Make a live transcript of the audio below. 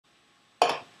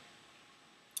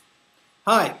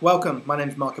Hi, welcome. My name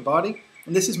is Mark Abadi,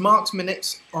 and this is Mark's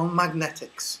Minutes on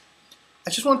Magnetics.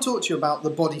 I just want to talk to you about the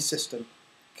body system,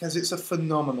 because it's a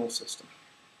phenomenal system.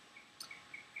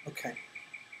 Okay.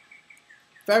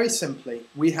 Very simply,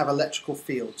 we have electrical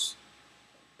fields,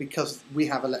 because we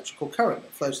have electrical current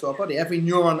that flows through our body. Every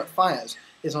neuron that fires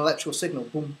is an electrical signal.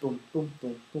 Boom, boom, boom,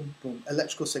 boom, boom, boom.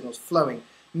 Electrical signals flowing.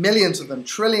 Millions of them,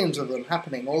 trillions of them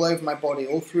happening all over my body,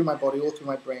 all through my body, all through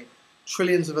my brain.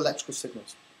 Trillions of electrical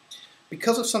signals.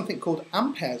 Because of something called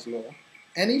Amperes Law,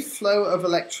 any flow of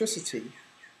electricity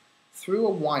through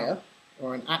a wire,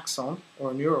 or an axon,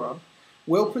 or a neuron,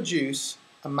 will produce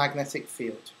a magnetic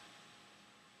field.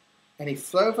 Any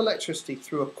flow of electricity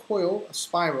through a coil, a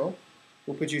spiral,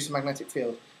 will produce a magnetic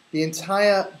field. The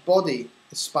entire body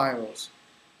is spirals.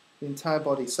 The entire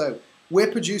body. So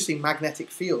we're producing magnetic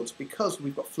fields because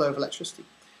we've got flow of electricity.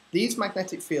 These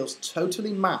magnetic fields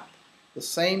totally map the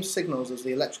same signals as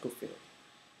the electrical field.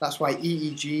 That's why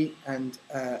EEG and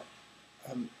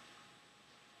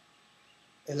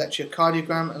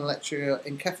electrocardiogram and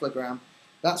electroencephalogram,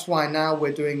 that's why now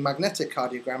we're doing magnetic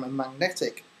cardiogram and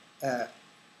magnetic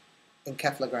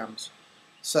encephalograms.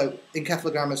 So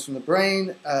encephalogram is from the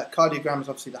brain, cardiogram is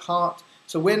obviously the heart.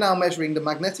 So we're now measuring the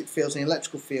magnetic fields and the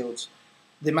electrical fields,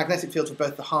 the magnetic fields of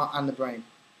both the heart and the brain.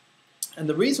 And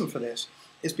the reason for this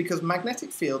is because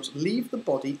magnetic fields leave the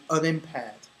body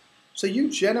unimpaired. So you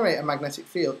generate a magnetic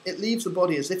field, it leaves the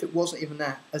body as if it wasn't even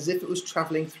there, as if it was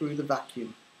travelling through the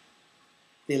vacuum.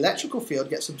 The electrical field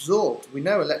gets absorbed. We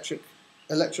know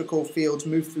electrical fields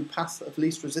move through paths of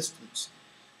least resistance.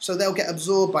 So they'll get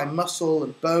absorbed by muscle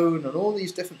and bone and all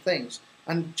these different things.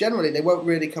 And generally they won't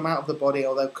really come out of the body,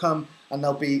 or they'll come and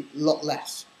they'll be a lot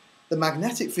less. The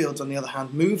magnetic fields, on the other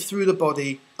hand, move through the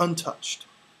body untouched.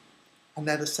 And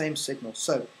they're the same signal.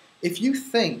 So if you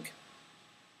think,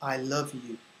 I love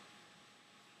you,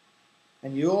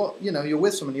 and you're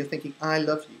with someone, you're thinking, I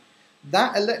love you.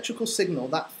 That electrical signal,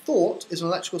 that thought is an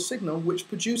electrical signal which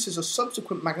produces a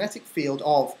subsequent magnetic field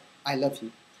of, I love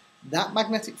you. That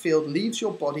magnetic field leaves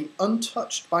your body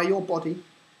untouched by your body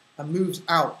and moves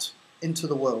out into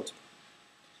the world.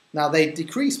 Now they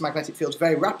decrease magnetic fields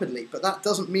very rapidly, but that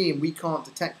doesn't mean we can't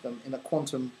detect them in a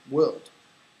quantum world,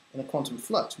 in a quantum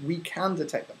flux. We can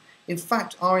detect them. In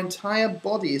fact, our entire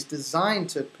body is designed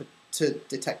to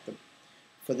detect them.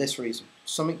 For this reason,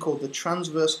 something called the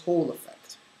transverse Hall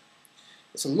effect.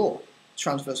 It's a law,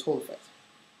 transverse Hall effect.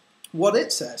 What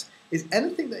it says is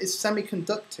anything that is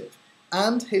semiconductive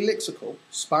and helixical,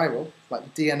 spiral,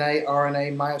 like DNA,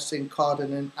 RNA, myosin,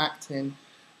 cardinan, actin,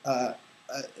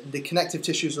 the connective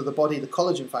tissues of the body, the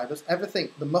collagen fibers, everything,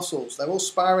 the muscles, they're all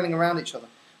spiraling around each other.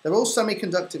 They're all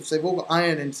semiconductive, so they've all got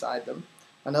iron inside them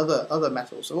and other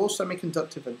metals. They're all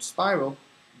semiconductive and spiral.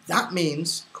 That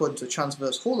means, according to the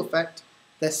transverse Hall effect,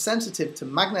 they're sensitive to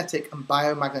magnetic and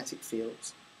biomagnetic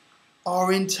fields.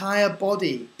 Our entire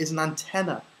body is an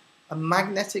antenna, a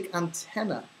magnetic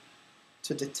antenna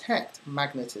to detect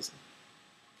magnetism.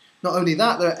 Not only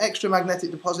that, there are extra magnetic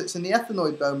deposits in the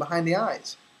ethanoid bone behind the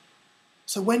eyes.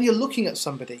 So when you're looking at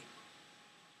somebody,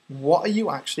 what are you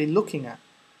actually looking at?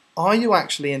 Are you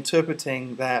actually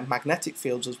interpreting their magnetic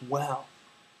fields as well?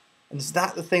 And is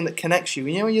that the thing that connects you?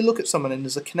 You know, when you look at someone and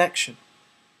there's a connection,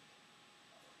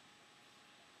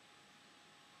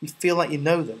 you feel like you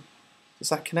know them. There's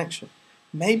that connection.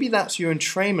 Maybe that's your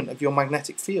entrainment of your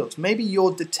magnetic fields. Maybe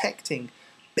you're detecting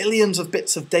billions of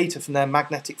bits of data from their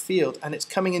magnetic field and it's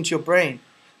coming into your brain.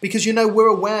 Because you know we're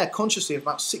aware consciously of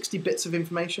about 60 bits of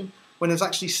information when there's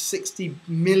actually 60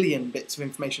 million bits of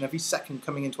information every second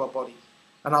coming into our body.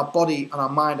 And our body and our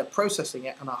mind are processing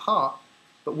it and our heart,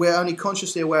 but we're only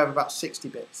consciously aware of about 60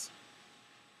 bits.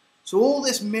 So all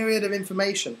this myriad of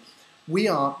information, we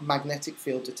are magnetic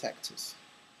field detectors.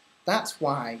 That's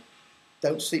why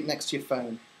don't sleep next to your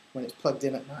phone when it's plugged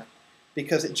in at night,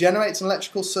 because it generates an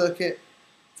electrical circuit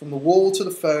from the wall to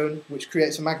the phone which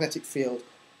creates a magnetic field.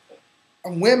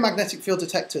 And we're magnetic field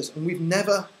detectors, and we've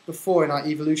never before in our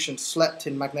evolution slept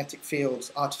in magnetic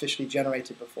fields artificially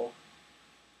generated before.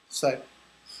 So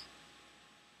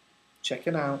check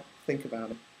it out, think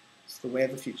about it. It's the way of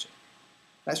the future.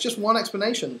 That's just one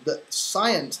explanation that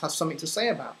science has something to say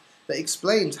about, that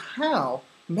explains how.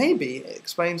 Maybe it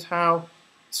explains how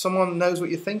someone knows what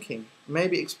you're thinking.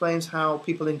 Maybe it explains how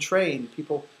people entrain,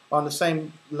 people are on the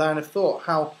same line of thought,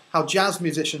 how jazz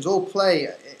musicians all play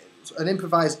an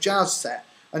improvised jazz set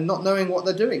and not knowing what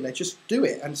they're doing. They just do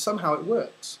it and somehow it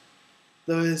works.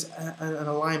 There is an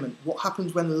alignment. What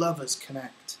happens when lovers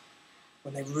connect?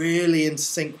 When they're really in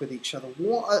sync with each other?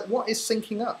 What is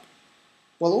syncing up?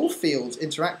 Well, all fields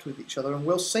interact with each other and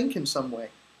will sync in some way.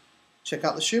 Check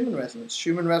out the Schumann resonance.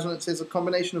 Schumann resonance is a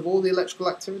combination of all the electrical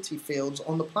activity fields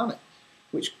on the planet,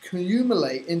 which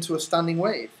accumulate into a standing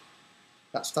wave.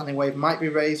 That standing wave might be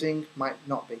rising, might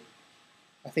not be.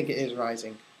 I think it is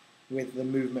rising with the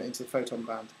movement into the photon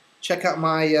band. Check out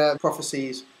my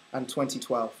prophecies and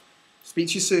 2012. Speak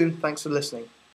to you soon. Thanks for listening.